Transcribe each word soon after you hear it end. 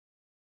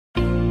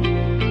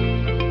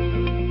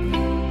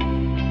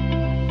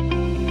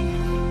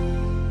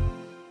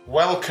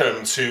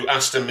Welcome to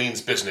Aston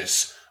Means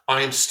Business.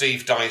 I'm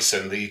Steve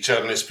Dyson, the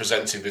journalist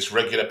presenting this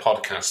regular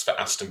podcast for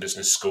Aston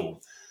Business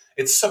School.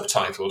 It's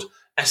subtitled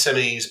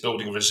SMEs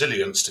Building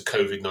Resilience to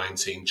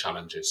COVID-19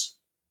 Challenges.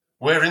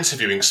 We're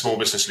interviewing small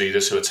business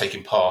leaders who are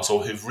taking part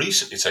or who've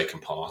recently taken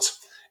part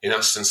in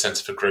Aston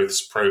Centre for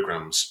Growth's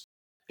programmes.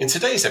 In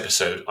today's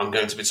episode, I'm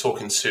going to be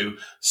talking to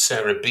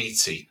Sarah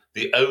Beattie,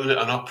 the owner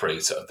and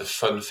operator of the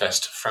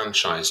FunFest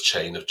franchise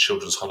chain of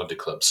children's holiday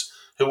clubs,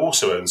 who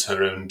also owns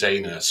her own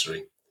day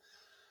nursery.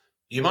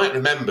 You might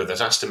remember that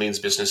Aston Means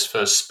Business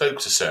first spoke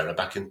to Sarah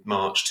back in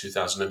March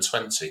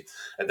 2020,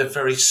 at the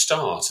very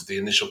start of the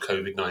initial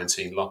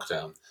COVID-19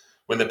 lockdown,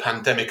 when the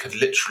pandemic had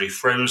literally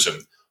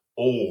frozen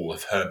all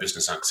of her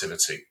business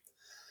activity.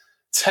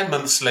 10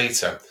 months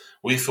later,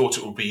 we thought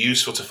it would be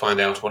useful to find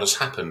out what has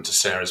happened to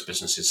Sarah's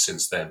businesses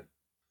since then.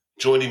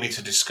 Joining me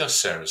to discuss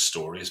Sarah's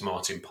story is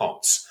Martin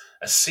Potts,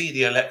 a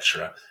senior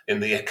lecturer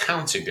in the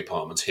accounting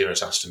department here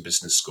at Aston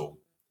Business School.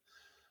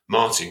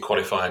 Martin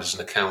qualified as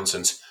an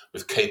accountant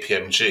with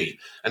KPMG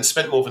and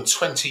spent more than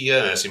 20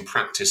 years in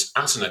practice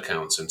as an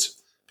accountant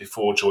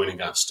before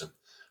joining Aston.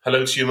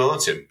 Hello to you,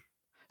 Martin.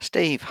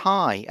 Steve,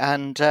 hi,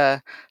 and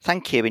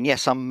thank you. And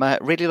yes, I'm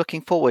really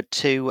looking forward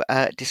to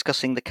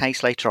discussing the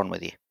case later on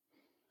with you.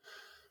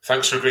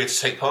 Thanks for agreeing to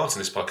take part in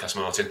this podcast,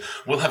 Martin.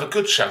 We'll have a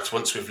good chat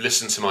once we've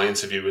listened to my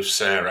interview with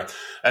Sarah.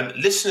 And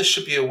listeners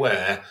should be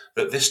aware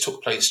that this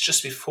took place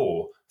just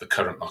before the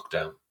current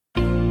lockdown.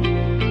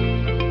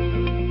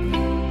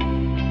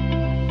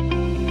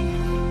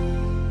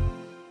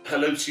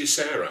 Hello to you,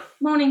 Sarah.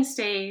 Morning,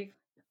 Steve.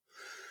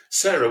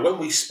 Sarah, when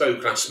we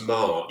spoke last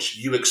March,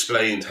 you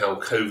explained how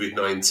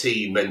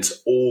COVID-19 meant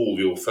all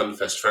your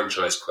FunFest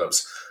franchise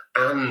clubs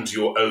and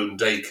your own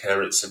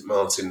daycare at St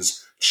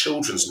Martin's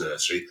Children's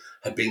Nursery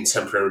had been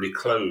temporarily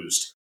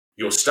closed.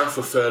 Your staff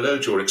were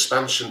furloughed, your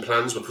expansion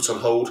plans were put on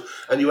hold,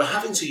 and you were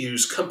having to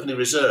use company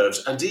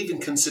reserves and even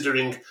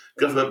considering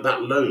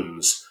government-backed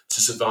loans to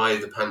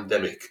survive the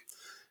pandemic.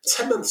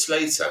 10 months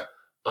later,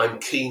 I'm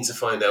keen to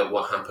find out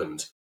what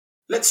happened.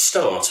 Let's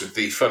start with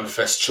the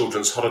FunFest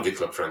Children's Holiday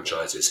Club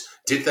franchises.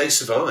 Did they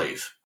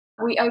survive?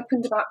 We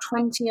opened about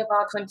 20 of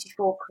our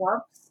 24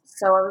 clubs,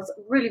 so I was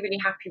really, really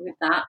happy with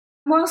that.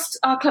 Whilst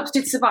our clubs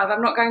did survive,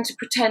 I'm not going to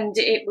pretend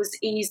it was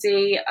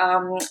easy.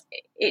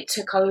 It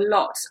took a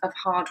lot of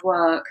hard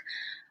work.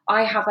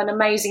 I have an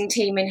amazing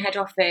team in head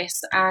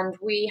office, and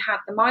we had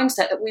the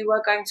mindset that we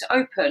were going to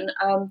open,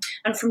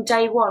 and from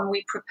day one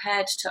we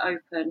prepared to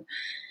open.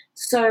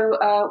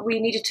 So we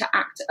needed to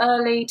act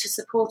early to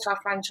support our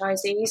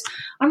franchisees.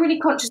 I'm really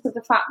conscious of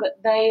the fact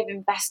that they've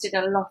invested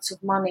a lot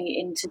of money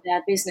into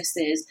their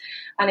businesses,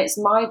 and it's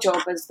my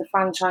job as the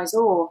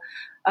franchisor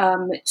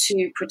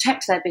to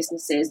protect their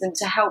businesses and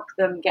to help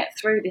them get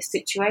through this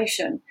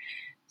situation.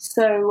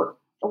 So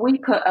we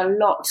put a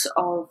lot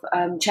of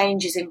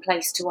changes in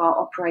place to our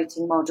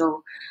operating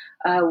model.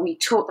 We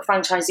taught the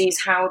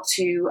franchisees how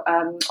to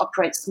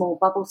operate small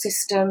bubble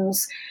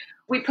systems.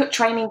 We put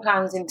training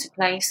plans into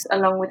place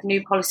along with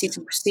new policies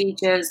and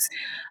procedures.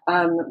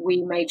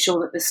 We made sure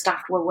that the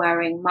staff were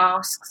wearing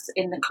masks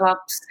in the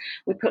clubs.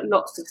 We put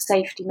lots of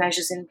safety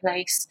measures in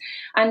place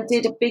and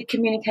did a big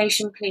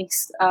communication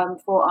piece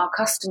for our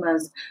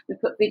customers. We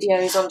put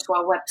videos onto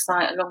our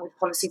website along with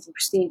policies and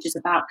procedures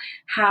about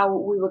how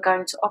we were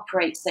going to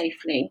operate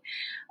safely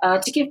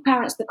to give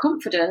parents the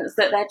confidence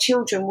that their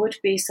children would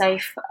be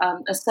safe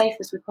as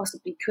we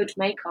possibly could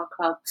make our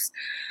clubs.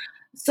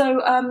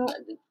 So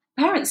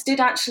parents did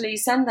actually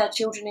send their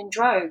children in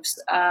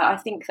droves. I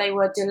think they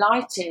were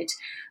delighted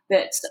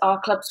that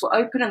our clubs were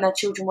open and their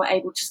children were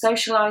able to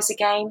socialise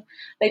again.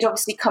 They'd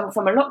obviously come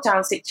from a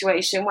lockdown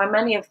situation where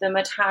many of them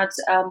had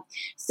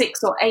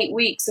 6 or 8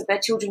 weeks of their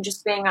children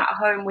just being at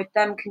home with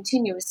them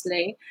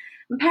continuously.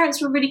 And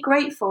parents were really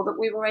grateful that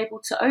we were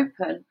able to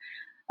open.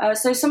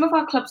 So some of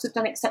our clubs have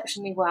done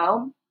exceptionally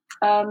well,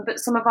 but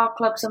some of our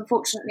clubs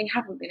unfortunately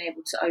haven't been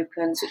able to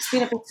open. So it's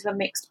been a bit of a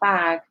mixed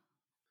bag.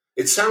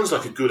 It sounds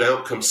like a good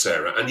outcome,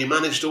 Sarah, and you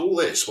managed all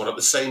this while at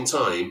the same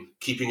time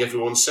keeping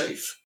everyone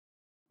safe.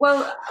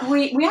 Well,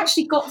 we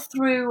actually got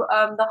through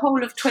the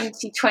whole of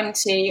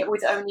 2020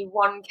 with only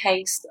one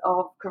case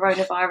of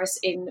coronavirus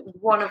in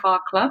one of our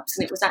clubs,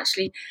 and it was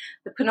actually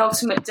the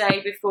penultimate day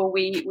before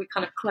we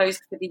kind of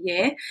closed for the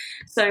year.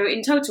 So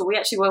in total, we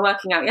actually were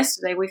working out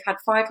yesterday, we've had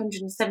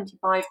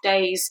 575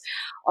 days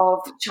of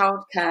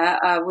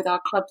childcare with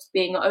our clubs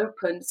being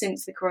open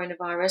since the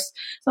coronavirus.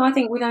 So I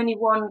think with only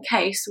one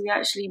case, we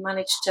actually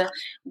managed to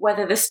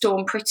weather the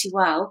storm pretty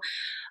well.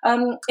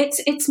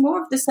 It's more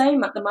of the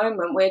same at the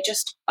moment. We're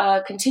just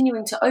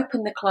continuing to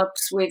open the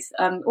clubs with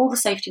all the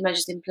safety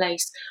measures in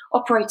place,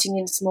 operating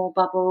in small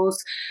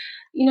bubbles.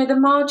 You know, the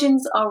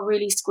margins are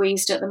really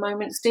squeezed at the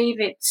moment, Steve.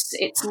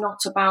 It's not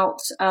about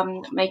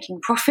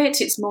making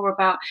profit. It's more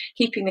about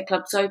keeping the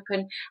clubs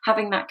open,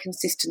 having that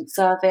consistent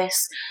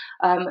service,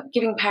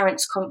 giving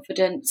parents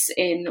confidence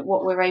in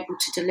what we're able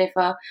to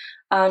deliver,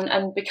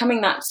 and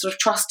becoming that sort of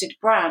trusted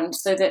brand,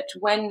 so that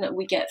when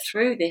we get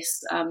through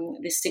this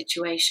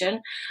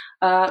situation,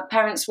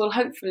 parents will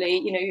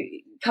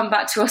hopefully, come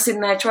back to us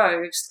in their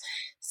droves.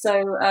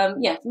 So,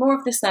 more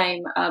of the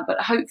same,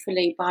 but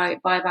hopefully by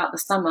about the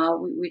summer,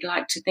 we'd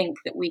like to think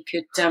that we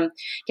could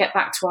get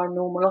back to our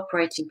normal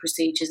operating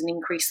procedures and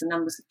increase the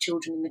numbers of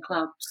children in the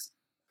clubs.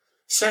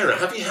 Sarah,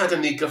 have you had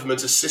any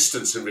government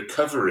assistance in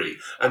recovery?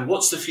 And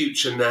what's the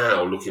future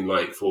now looking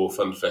like for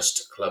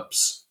Funfest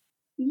clubs?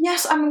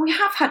 Yes, I mean, we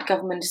have had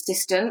government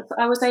assistance.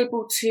 I was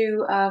able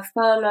to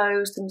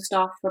furlough some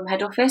staff from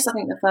head office. I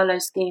think the furlough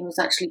scheme has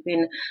actually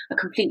been a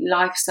complete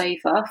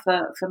lifesaver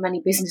for many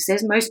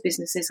businesses, most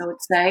businesses, I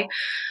would say.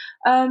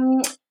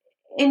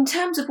 In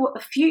terms of what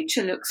the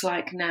future looks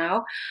like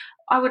now,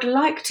 I would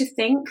like to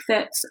think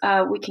that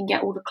we can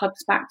get all the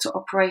clubs back to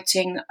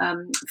operating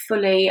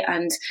fully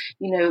and,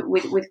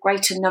 with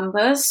greater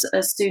numbers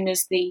as soon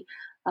as the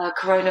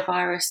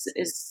coronavirus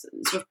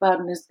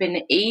burden has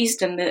been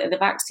eased and the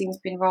vaccine's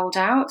been rolled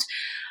out.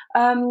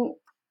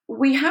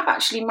 We have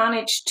actually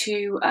managed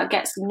to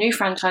get some new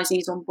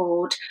franchisees on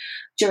board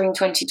during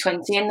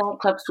 2020, and our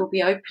clubs will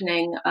be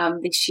opening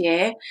this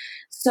year.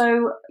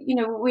 So,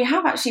 we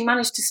have actually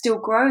managed to still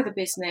grow the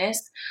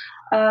business,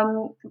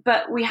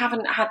 but we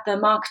haven't had the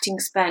marketing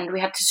spend. We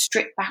had to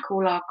strip back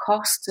all our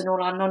costs and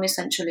all our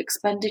non-essential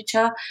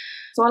expenditure.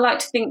 So I like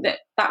to think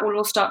that will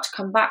all start to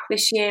come back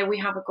this year. We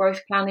have a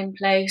growth plan in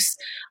place.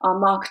 Our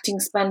marketing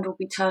spend will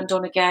be turned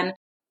on again.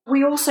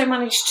 We also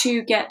managed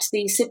to get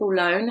the Sybil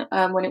loan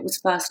when it was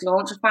first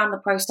launched. I found the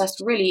process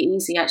really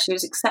easy, actually. It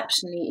was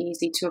exceptionally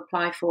easy to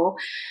apply for.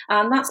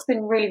 And that's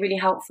been really, really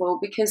helpful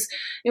because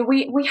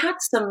we had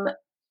some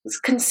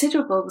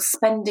considerable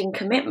spending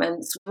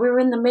commitments. We were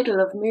in the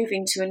middle of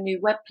moving to a new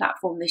web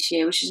platform this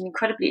year, which is an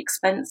incredibly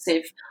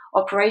expensive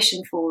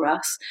operation for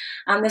us.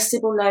 And the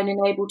Sybil loan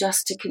enabled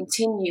us to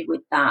continue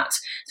with that.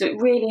 So it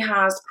really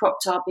has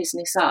propped our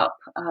business up.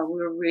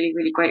 We're really,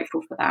 really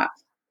grateful for that.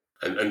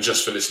 And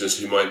just for listeners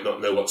who might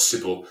not know what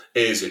Sybil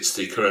is, it's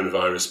the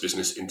Coronavirus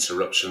Business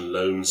Interruption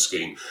Loan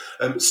Scheme.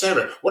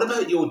 Sarah, what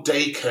about your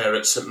daycare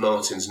at St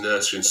Martin's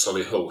Nursery in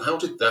Solihull? How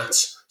did that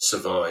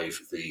survive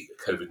the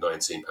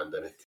COVID-19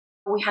 pandemic?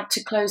 We had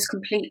to close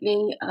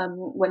completely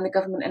when the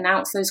government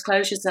announced those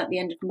closures at the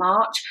end of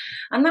March.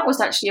 And that was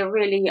actually a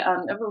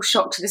real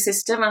shock to the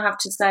system. I have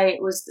to say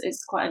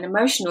it's quite an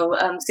emotional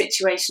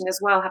situation as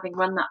well, having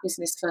run that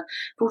business for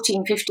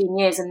 14, 15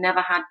 years and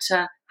never had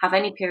to have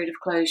any period of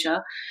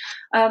closure.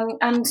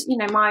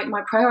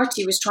 My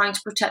priority was trying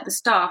to protect the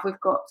staff. We've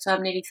got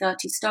nearly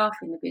 30 staff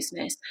in the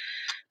business.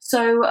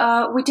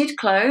 So we did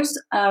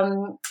close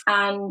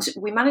and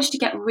we managed to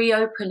get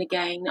reopened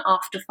again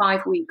after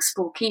 5 weeks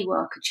for key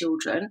worker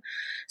children.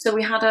 So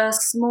we had a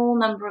small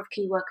number of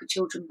key worker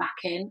children back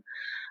in.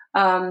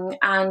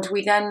 And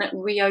we then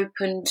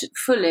reopened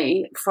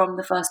fully from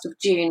the 1st of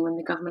June when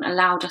the government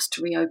allowed us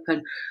to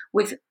reopen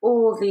with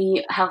all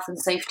the health and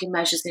safety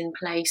measures in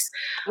place.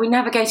 We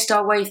navigated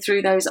our way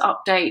through those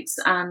updates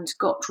and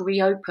got to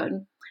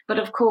reopen. But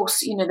of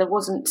course, there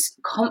wasn't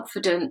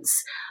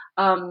confidence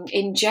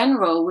in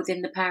general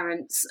within the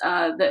parents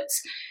that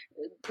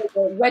they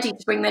were ready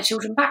to bring their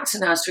children back to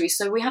nursery.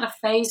 So we had a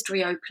phased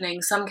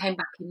reopening. Some came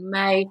back in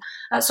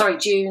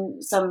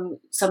June,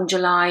 some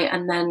July,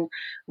 and then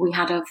we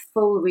had a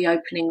full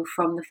reopening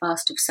from the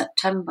 1st of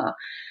September.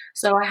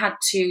 So I had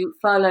to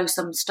furlough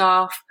some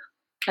staff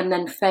and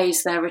then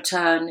phase their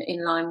return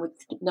in line with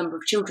the number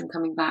of children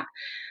coming back.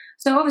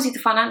 So obviously the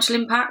financial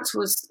impact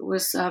was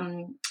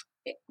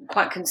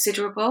quite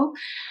considerable.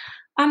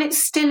 And it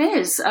still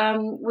is.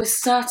 We're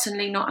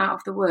certainly not out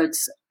of the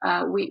woods.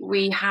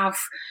 We have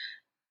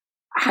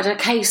had a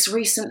case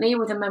recently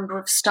with a member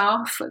of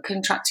staff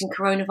contracting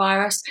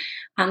coronavirus,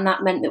 and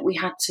that meant that we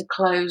had to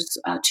close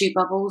 2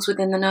 bubbles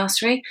within the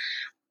nursery.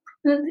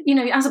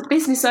 As a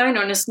business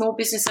owner and a small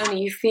business owner,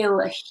 you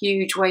feel a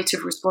huge weight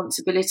of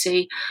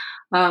responsibility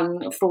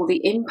for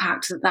the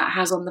impact that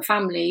has on the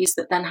families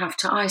that then have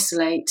to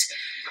isolate.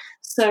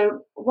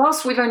 So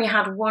whilst we've only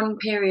had one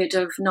period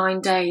of 9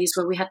 days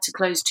where we had to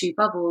close 2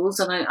 bubbles,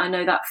 and I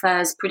know that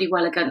fares pretty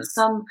well against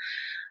some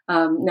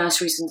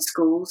nurseries and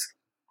schools,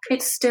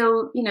 it's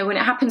still, when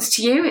it happens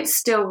to you, it's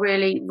still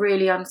really,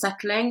 really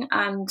unsettling.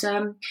 And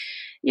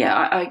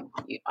I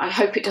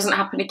hope it doesn't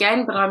happen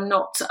again, but I'm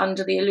not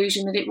under the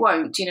illusion that it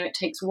won't. It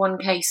takes one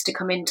case to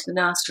come into the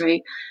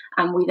nursery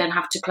and we then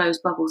have to close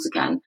bubbles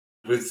again.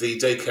 With the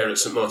daycare at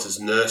St Martin's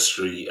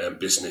Nursery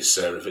business,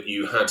 Sarah, that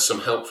you had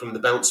some help from the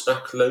Bounce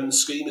Back Loan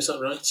Scheme, is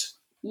that right?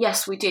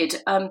 Yes, we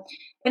did.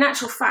 In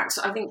actual fact,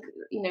 I think,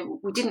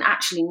 we didn't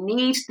actually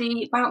need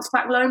the bounce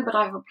back loan, but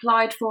I've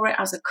applied for it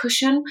as a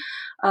cushion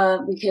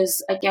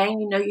because, again,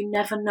 you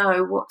never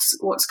know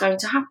what's going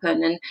to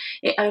happen. And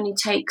it only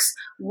takes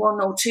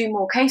 1 or 2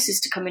 more cases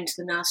to come into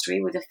the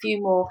nursery with a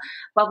few more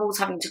bubbles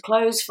having to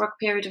close for a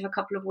period of a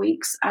couple of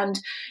weeks. And,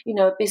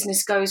 a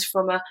business goes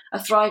from a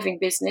thriving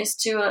business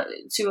to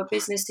a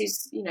business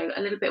who's,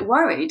 a little bit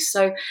worried.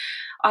 So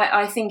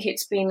I think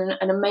it's been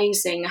an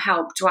amazing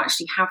help to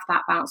actually have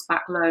that bounce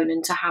back loan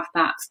and to have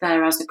that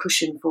there as a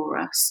cushion for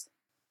us.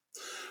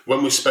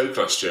 When we spoke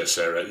last year,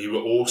 Sarah, you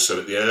were also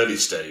at the early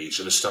stage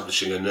of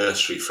establishing a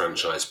nursery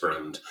franchise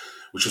brand,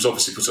 which was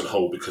obviously put on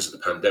hold because of the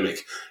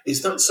pandemic.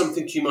 Is that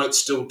something you might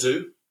still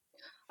do?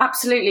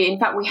 Absolutely. In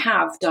fact, we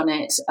have done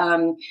it.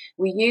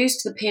 We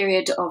used the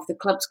period of the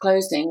club's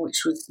closing,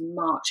 which was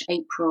March,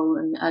 April,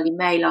 and early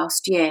May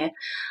last year,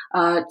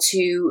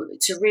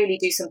 to really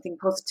do something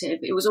positive.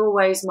 It was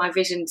always my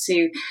vision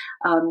to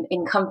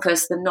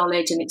encompass the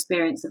knowledge and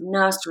experience of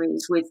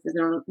nurseries with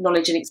the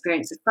knowledge and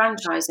experience of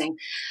franchising.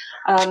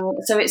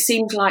 So it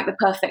seemed like the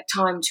perfect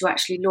time to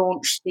actually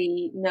launch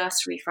the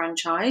nursery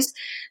franchise.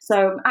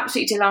 So I'm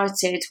absolutely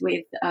delighted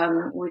with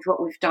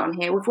what we've done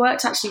here. We've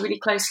worked actually really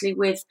closely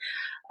with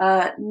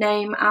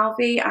Naeem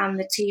Alvi and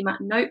the team at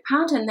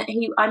Notepad, and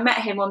I met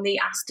him on the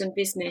Aston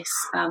Business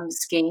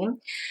scheme.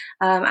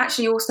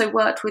 Actually also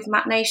worked with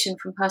Matt Nation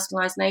from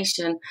Personalised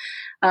Nation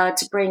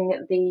to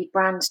bring the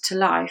brand to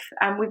life,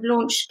 and we've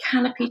launched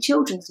Canopy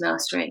Children's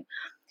Nursery.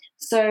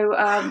 So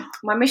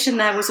my mission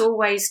there was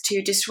always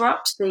to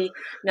disrupt the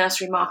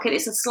nursery market.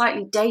 It's a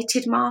slightly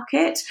dated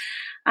market,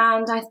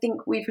 and I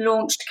think we've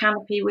launched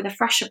Canopy with a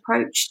fresh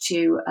approach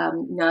to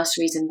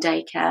nurseries and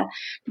daycare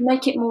to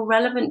make it more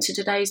relevant to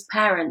today's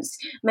parents.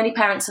 Many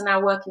parents are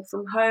now working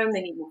from home.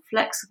 They need more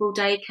flexible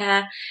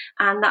daycare,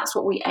 and that's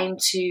what we aim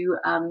to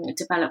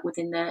develop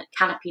within the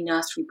Canopy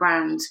Nursery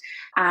brand.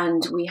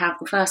 And we have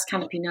the first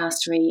Canopy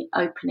Nursery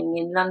opening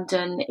in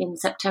London in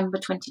September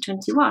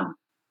 2021.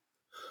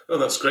 Oh,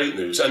 that's great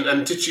news.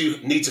 And did you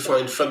need to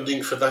find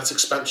funding for that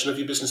expansion of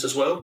your business as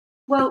well?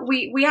 Well,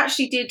 we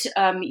actually did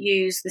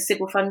use the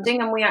Sybil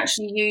funding, and we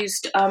actually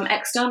used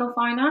external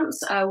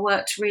finance,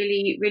 worked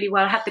really, really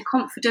well. I had the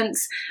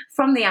confidence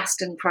from the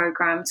Aston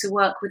programme to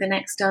work with an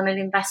external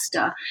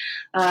investor.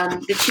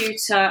 The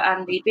tutor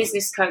and the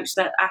business coach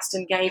that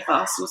Aston gave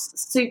us was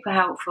super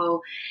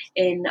helpful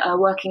in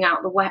working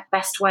out the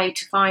best way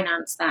to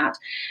finance that.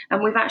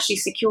 And we've actually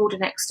secured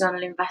an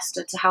external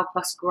investor to help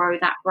us grow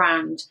that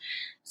brand.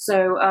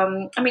 So,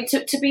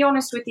 to be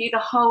honest with you, the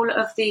whole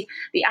of the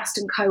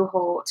Aston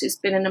cohort has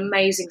been an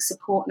amazing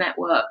support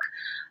network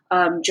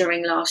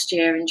during last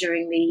year and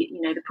during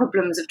the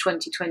problems of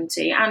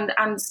 2020,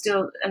 and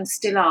still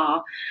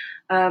are.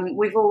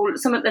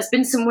 There's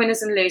been some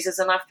winners and losers,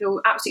 and I feel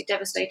absolutely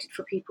devastated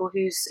for people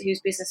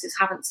whose businesses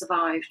haven't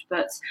survived.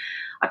 But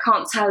I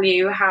can't tell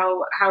you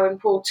how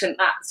important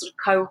that sort of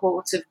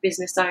cohort of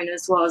business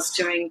owners was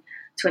during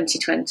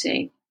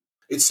 2020.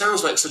 It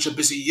sounds like such a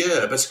busy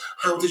year, but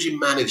how did you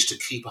manage to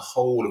keep a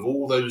hold of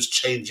all those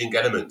changing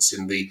elements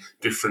in the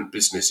different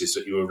businesses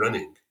that you were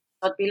running?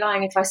 I'd be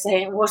lying if I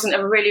say it wasn't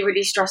a really,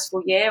 really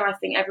stressful year. I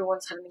think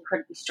everyone's had an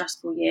incredibly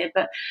stressful year,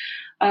 but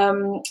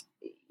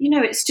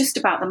it's just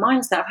about the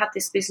mindset. I've had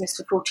this business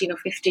for 14 or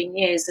 15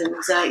 years, and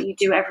you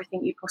do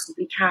everything you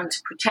possibly can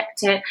to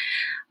protect it.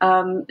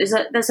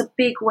 There's a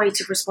big weight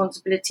of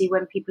responsibility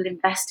when people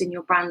invest in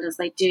your brand, as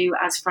they do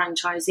as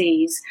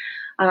franchisees.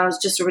 And I was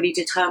just really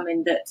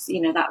determined that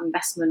that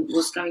investment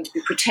was going to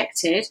be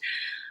protected.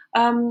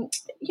 And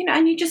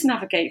you just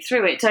navigate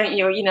through it, don't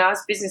you?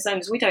 As business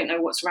owners, we don't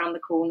know what's around the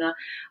corner.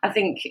 I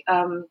think.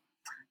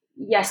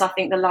 Yes, I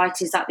think the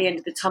light is at the end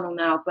of the tunnel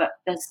now, but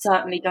there's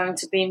certainly going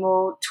to be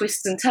more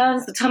twists and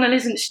turns. The tunnel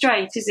isn't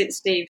straight, is it,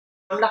 Steve?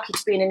 I'm lucky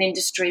to be in an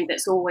industry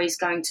that's always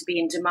going to be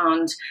in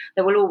demand.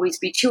 There will always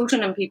be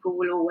children, and people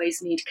will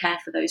always need care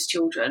for those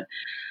children.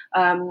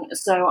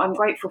 So I'm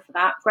grateful for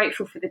that,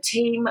 grateful for the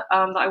team that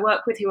I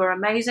work with, who are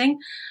amazing.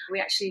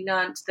 We actually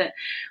learned that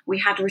we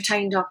had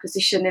retained our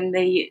position in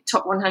the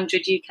top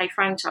 100 UK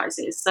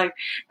franchises. So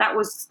that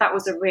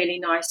was a really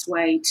nice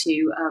way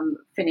to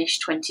finish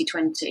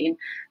 2020. And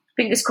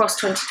fingers crossed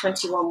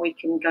 2021 we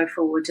can go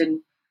forward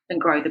and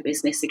grow the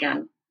business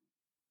again.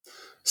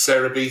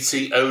 Sarah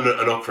Beattie, owner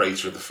and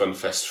operator of the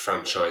Funfest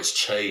franchise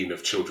chain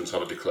of children's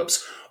holiday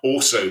clubs,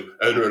 also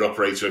owner and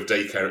operator of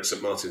daycare at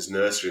St Martin's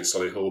Nursery in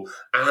Solihull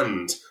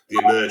and the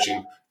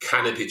emerging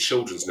Canopy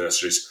Children's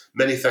Nurseries.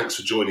 Many thanks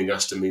for joining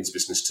Aston Means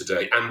Business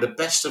today, and the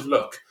best of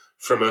luck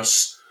from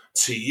us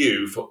to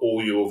you for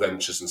all your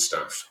ventures and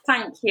staff.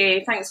 Thank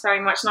you. Thanks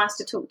very much. Nice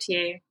to talk to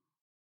you.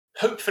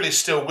 Hopefully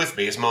still with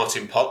me is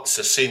Martin Potts,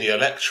 a senior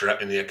lecturer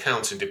in the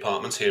accounting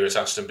department here at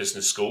Aston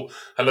Business School.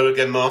 Hello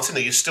again, Martin. Are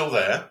you still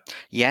there?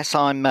 Yes,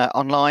 I'm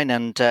online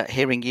and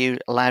hearing you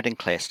loud and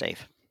clear,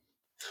 Steve.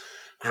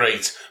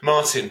 Great.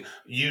 Martin,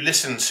 you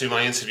listened to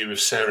my interview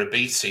with Sarah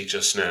Beattie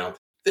just now.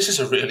 This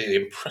is a really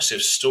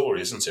impressive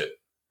story, isn't it?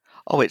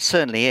 Oh, it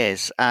certainly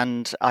is.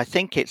 And I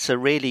think it's a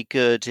really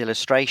good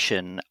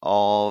illustration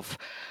of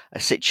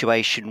a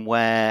situation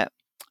where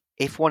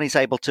if one is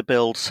able to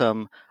build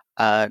some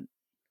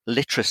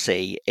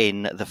literacy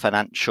in the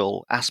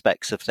financial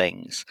aspects of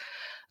things,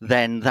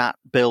 then that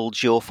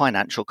builds your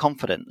financial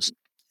confidence.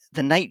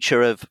 The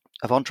nature of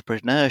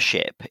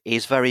entrepreneurship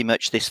is very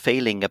much this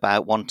feeling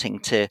about wanting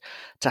to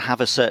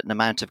have a certain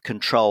amount of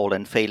control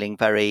and feeling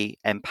very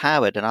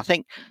empowered. And I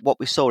think what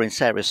we saw in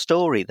Sarah's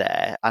story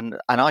there, and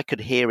I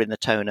could hear in the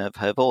tone of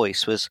her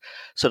voice, was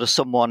sort of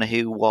someone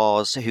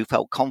who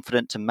felt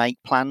confident to make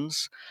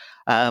plans,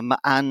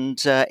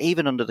 and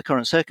even under the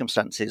current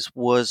circumstances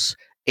was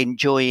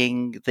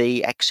enjoying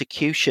the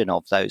execution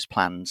of those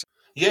plans.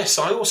 Yes,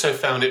 I also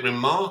found it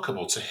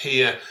remarkable to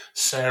hear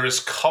Sarah's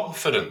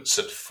confidence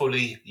at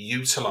fully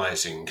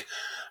utilising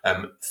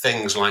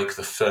things like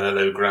the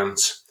furlough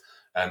grant,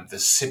 the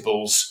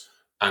Sybil's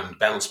and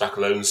bounce back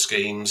loan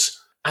schemes,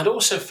 and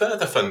also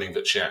further funding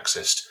that she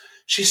accessed.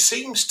 She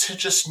seems to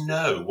just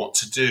know what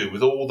to do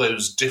with all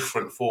those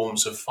different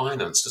forms of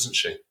finance, doesn't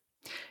she?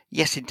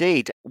 Yes,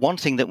 indeed. One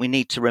thing that we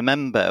need to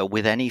remember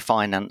with any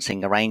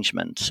financing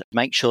arrangement,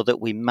 make sure that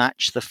we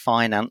match the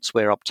finance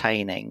we're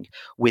obtaining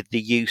with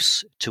the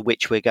use to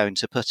which we're going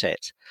to put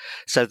it.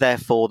 So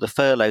therefore, the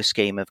furlough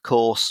scheme, of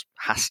course,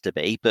 has to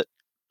be, but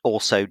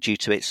also due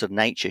to its sort of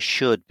nature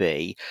should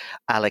be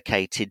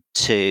allocated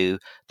to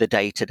the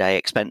day-to-day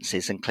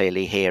expenses, and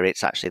clearly here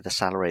it's actually the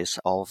salaries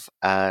of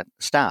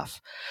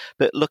staff.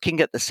 But looking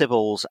at the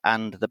Sybil's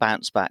and the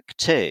bounce back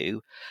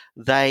too,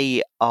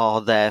 they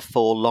are there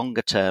for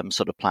longer term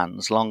sort of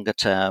plans, longer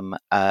term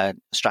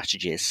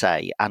strategies,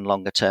 say, and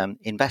longer term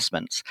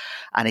investments.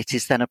 And it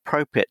is then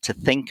appropriate to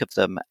think of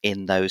them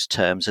in those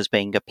terms as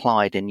being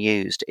applied and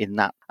used in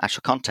that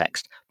actual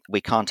context. We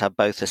can't have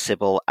both a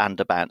Sybil and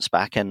a bounce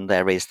back, and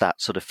there is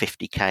that sort of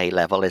 50k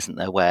level, isn't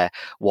there, where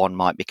one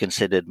might be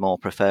considered more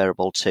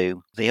preferable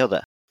to the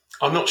other.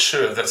 I'm not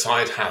sure that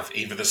I'd have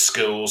either the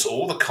skills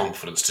or the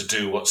confidence to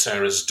do what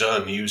Sarah's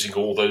done, using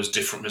all those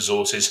different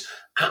resources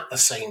at the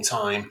same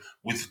time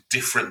with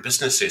different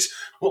businesses.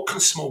 What can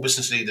small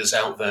business leaders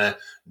out there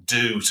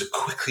do to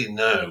quickly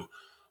know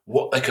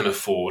what they can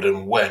afford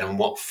and when and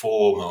what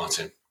for,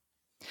 Martin?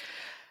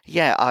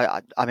 Yeah,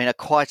 I mean, I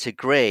quite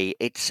agree.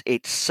 It's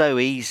so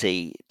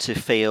easy to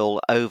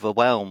feel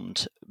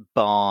overwhelmed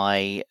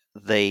by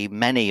the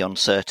many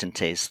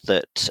uncertainties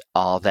that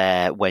are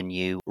there when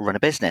you run a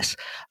business.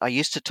 I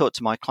used to talk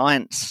to my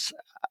clients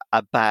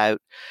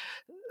about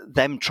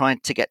them trying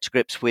to get to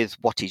grips with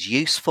what is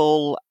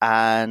useful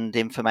and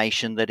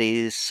information that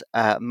is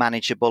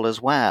manageable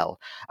as well.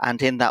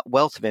 And in that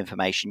wealth of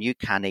information, you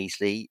can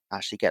easily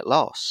actually get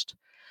lost.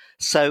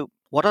 So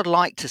what I'd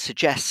like to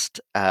suggest,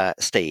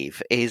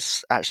 Steve,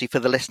 is actually for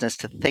the listeners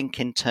to think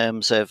in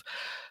terms of,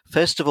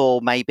 first of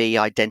all, maybe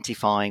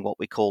identifying what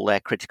we call their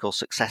critical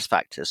success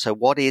factors. So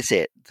what is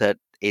it that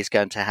is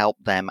going to help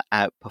them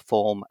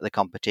outperform the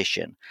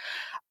competition?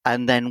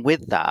 And then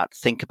with that,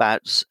 think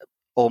about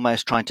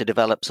almost trying to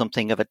develop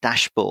something of a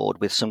dashboard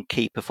with some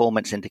key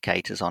performance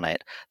indicators on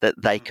it that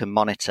they can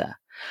monitor.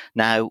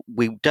 Now,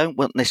 we don't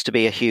want this to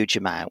be a huge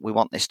amount. We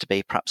want this to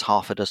be perhaps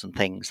half a dozen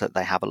things that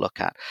they have a look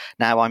at.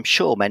 Now, I'm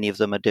sure many of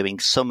them are doing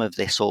some of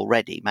this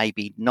already,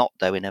 maybe not,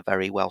 though, in a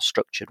very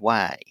well-structured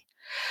way.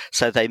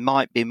 So they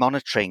might be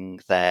monitoring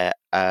their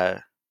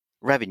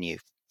revenue,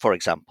 for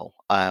example,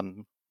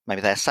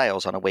 maybe their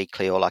sales on a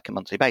weekly or like a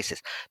monthly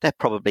basis. They're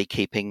probably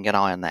keeping an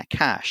eye on their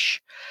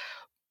cash.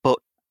 But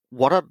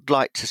what I'd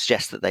like to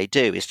suggest that they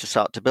do is to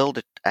start to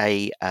build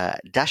a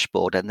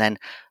dashboard and then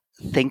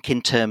think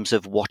in terms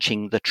of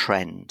watching the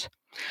trend.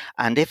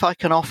 And if I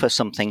can offer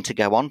something to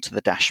go onto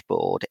the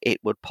dashboard, it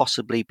would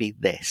possibly be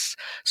this,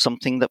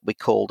 something that we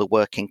call the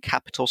working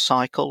capital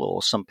cycle,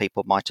 or some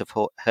people might have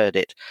heard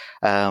it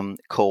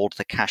called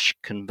the cash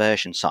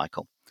conversion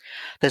cycle.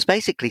 There's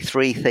basically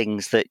three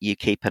things that you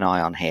keep an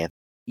eye on here.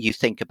 You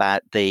think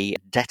about the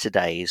debtor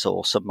days,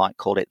 or some might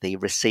call it the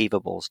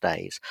receivables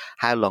days,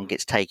 how long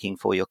it's taking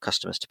for your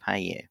customers to pay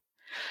you.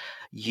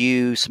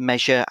 You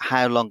measure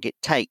how long it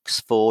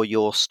takes for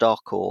your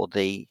stock or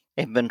the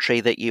inventory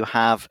that you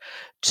have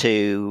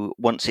to,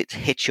 once it's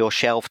hit your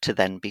shelf, to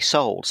then be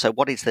sold. So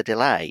what is the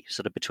delay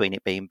sort of between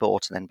it being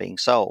bought and then being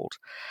sold?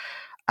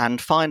 And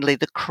finally,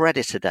 the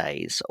creditor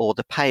days or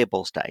the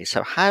payables days.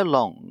 So how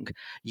long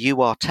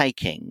you are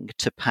taking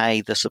to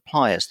pay the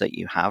suppliers that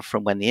you have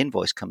from when the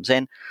invoice comes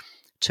in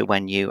to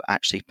when you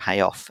actually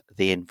pay off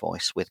the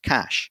invoice with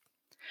cash.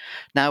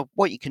 Now,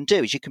 what you can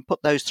do is you can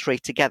put those three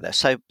together.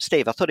 So,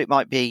 Steve, I thought it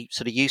might be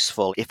sort of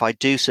useful if I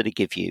do sort of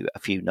give you a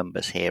few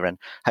numbers here, and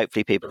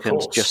hopefully people can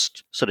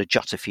just sort of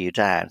jot a few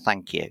down.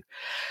 Thank you.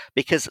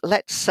 Because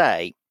let's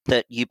say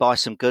that you buy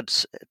some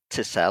goods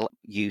to sell,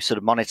 you sort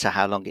of monitor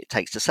how long it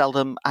takes to sell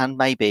them, and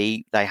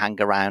maybe they hang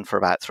around for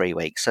about 3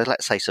 weeks. So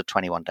let's say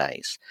 21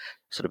 days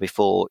sort of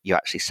before you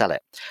actually sell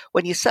it.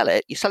 When you sell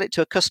it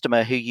to a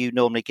customer who you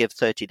normally give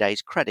 30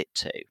 days credit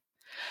to.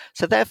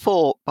 So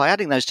therefore, by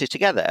adding those two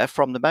together,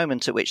 from the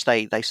moment at which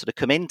they sort of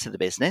come into the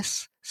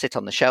business, sit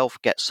on the shelf,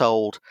 get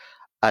sold,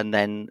 and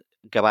then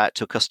go out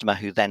to a customer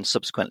who then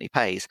subsequently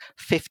pays,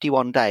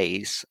 51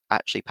 days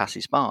actually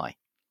passes by.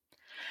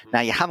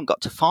 Now, you haven't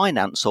got to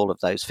finance all of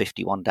those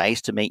 51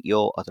 days to meet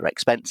your other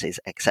expenses,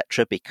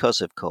 etc., because,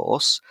 of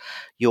course,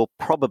 you're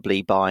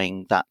probably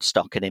buying that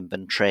stock and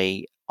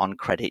inventory on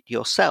credit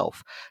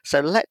yourself. So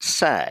let's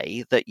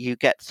say that you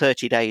get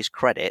 30 days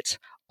credit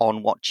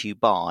on what you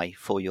buy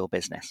for your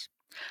business.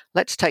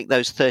 Let's take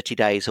those 30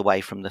 days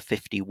away from the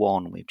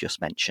 51 we've just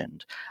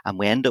mentioned, and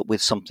we end up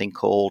with something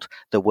called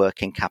the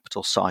working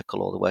capital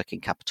cycle, or the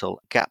working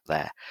capital gap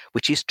there,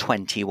 which is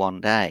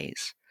 21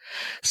 days.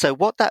 So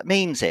what that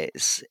means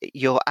is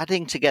you're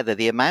adding together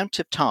the amount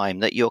of time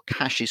that your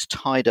cash is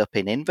tied up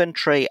in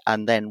inventory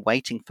and then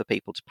waiting for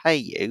people to pay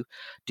you,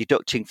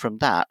 deducting from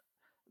that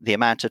the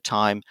amount of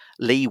time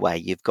leeway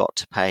you've got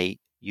to pay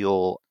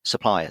your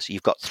suppliers.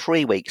 You've got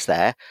 3 weeks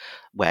there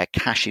where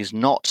cash is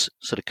not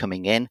sort of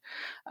coming in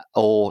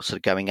or sort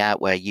of going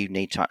out, where you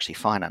need to actually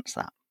finance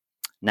that.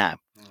 Now,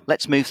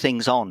 let's move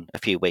things on a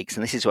few weeks.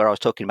 And this is where I was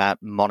talking about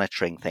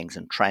monitoring things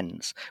and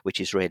trends, which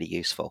is really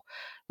useful.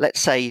 Let's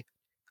say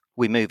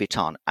we move it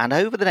on. And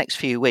over the next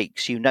few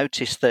weeks, you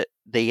notice that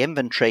the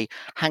inventory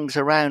hangs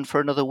around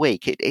for another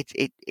week.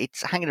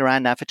 It's hanging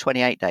around now for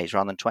 28 days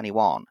rather than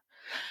 21.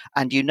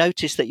 And you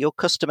notice that your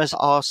customers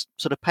are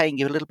sort of paying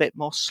you a little bit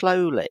more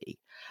slowly.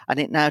 And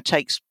it now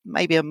takes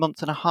maybe a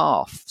month and a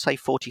half, say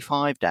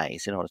 45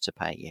 days in order to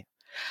pay you.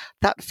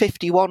 That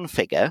 51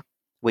 figure,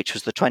 which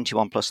was the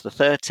 21 plus the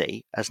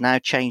 30, has now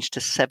changed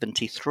to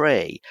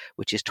 73,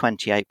 which is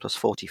 28 plus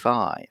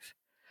 45.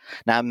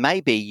 Now,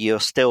 maybe you're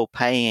still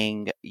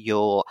paying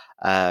your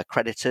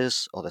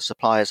creditors or the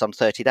suppliers on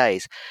 30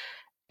 days.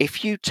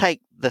 If you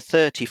take the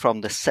 30 from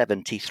the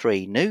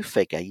 73 new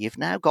figure, you've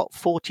now got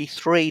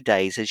 43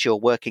 days as your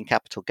working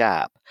capital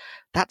gap.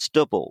 That's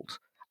doubled.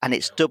 And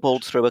it's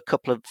doubled through a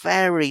couple of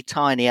very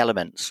tiny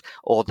elements,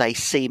 or they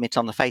seem it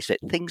on the face of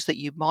it, things that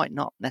you might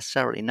not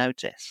necessarily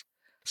notice.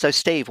 So,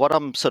 Steve, what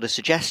I'm sort of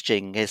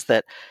suggesting is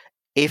that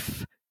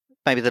if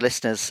maybe the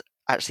listeners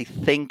actually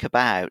think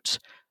about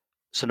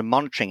sort of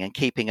monitoring and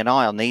keeping an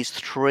eye on these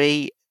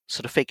 3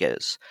 sort of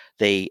figures,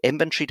 the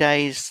inventory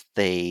days,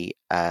 the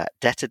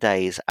debtor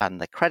days, and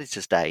the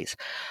creditors days,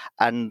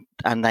 and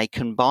they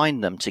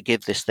combine them to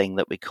give this thing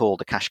that we call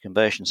the cash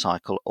conversion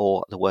cycle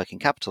or the working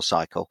capital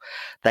cycle.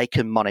 They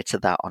can monitor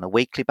that on a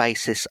weekly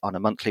basis, on a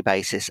monthly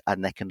basis,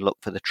 and they can look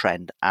for the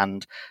trend.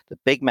 And the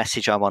big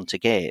message I want to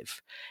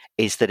give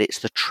is that it's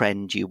the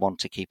trend you want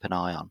to keep an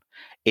eye on.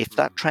 If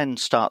that trend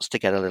starts to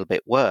get a little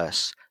bit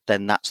worse,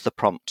 then that's the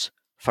prompt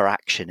for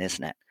action,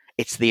 isn't it?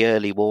 It's the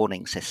early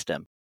warning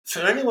system. For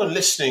anyone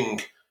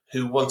listening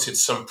who wanted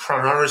some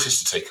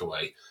priorities to take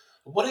away,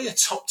 what are your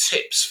top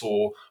tips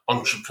for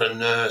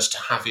entrepreneurs to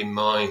have in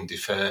mind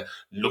if they're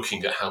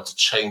looking at how to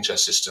change their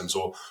systems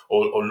or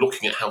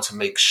looking at how to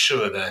make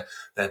sure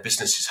their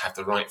businesses have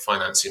the right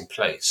finance in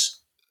place?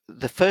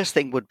 The first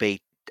thing would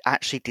be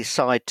actually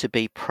decide to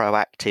be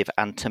proactive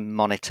and to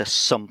monitor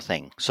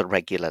something sort of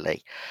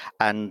regularly.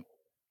 And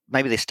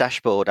maybe this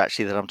dashboard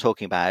actually that I'm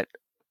talking about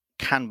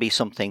can be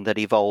something that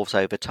evolves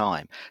over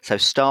time. So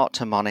start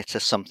to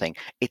monitor something.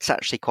 It's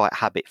actually quite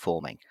habit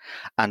forming.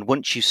 And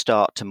once you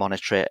start to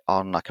monitor it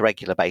on like a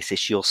regular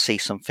basis, you'll see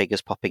some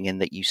figures popping in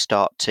that you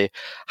start to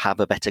have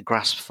a better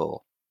grasp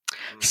for.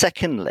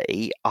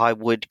 Secondly, I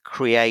would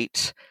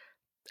create,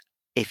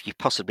 if you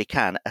possibly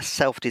can, a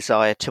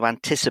self-desire to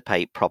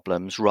anticipate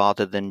problems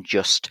rather than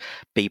just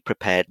be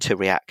prepared to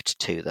react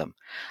to them.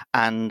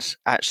 And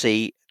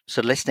actually,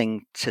 so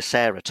listening to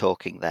Sarah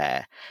talking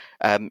there,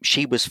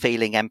 she was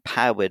feeling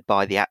empowered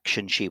by the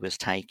action she was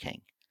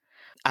taking.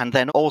 And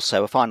then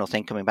also a final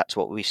thing, coming back to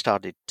what we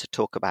started to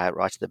talk about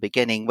right at the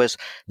beginning, was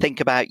think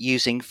about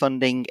using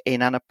funding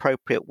in an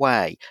appropriate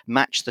way.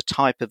 Match the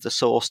type of the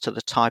source to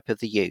the type of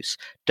the use.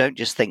 Don't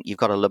just think you've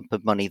got a lump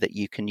of money that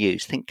you can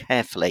use. Think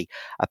carefully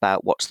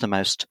about what's the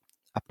most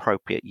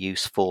appropriate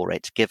use for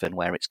it, given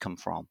where it's come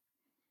from.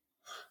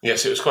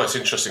 Yes, it was quite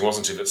interesting,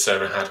 wasn't it, that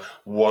Sarah had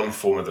one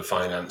form of the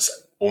finance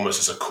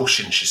almost as a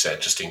cushion, she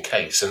said, just in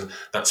case. And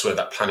that's where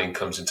that planning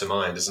comes into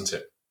mind, isn't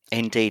it?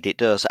 Indeed, it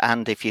does.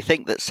 And if you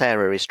think that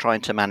Sarah is trying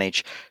to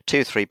manage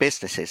 2-3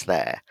 businesses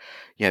there,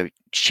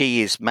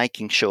 she is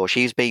making sure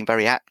she's being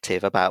very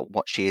active about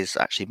what she is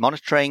actually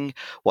monitoring,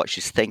 what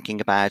she's thinking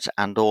about,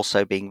 and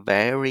also being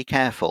very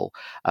careful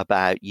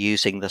about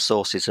using the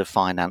sources of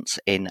finance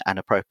in an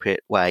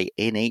appropriate way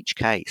in each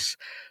case.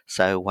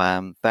 So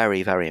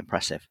very, very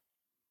impressive.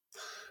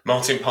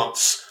 Martin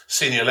Potts,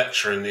 Senior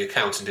Lecturer in the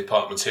Accounting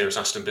Department here at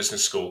Aston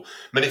Business School.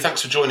 Many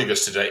thanks for joining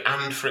us today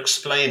and for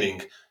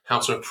explaining how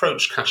to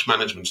approach cash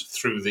management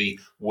through the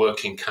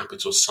working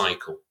capital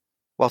cycle.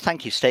 Well,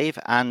 thank you, Steve,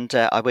 and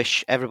I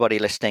wish everybody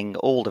listening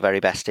all the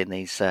very best in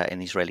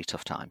these really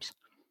tough times.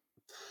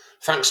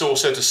 Thanks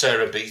also to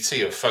Sarah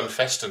Beattie of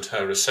FunFest and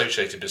her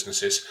associated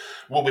businesses.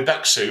 We'll be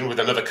back soon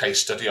with another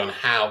case study on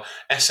how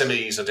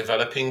SMEs are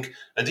developing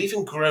and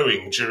even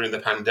growing during the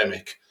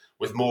pandemic,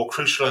 with more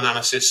crucial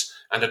analysis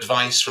and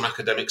advice from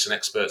academics and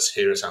experts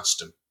here at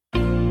Aston.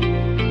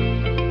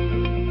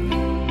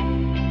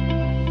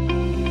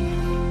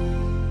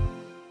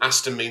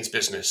 Aston means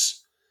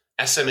business.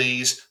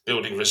 SMEs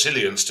building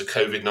resilience to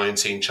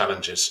COVID-19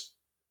 challenges.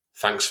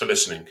 Thanks for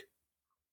listening.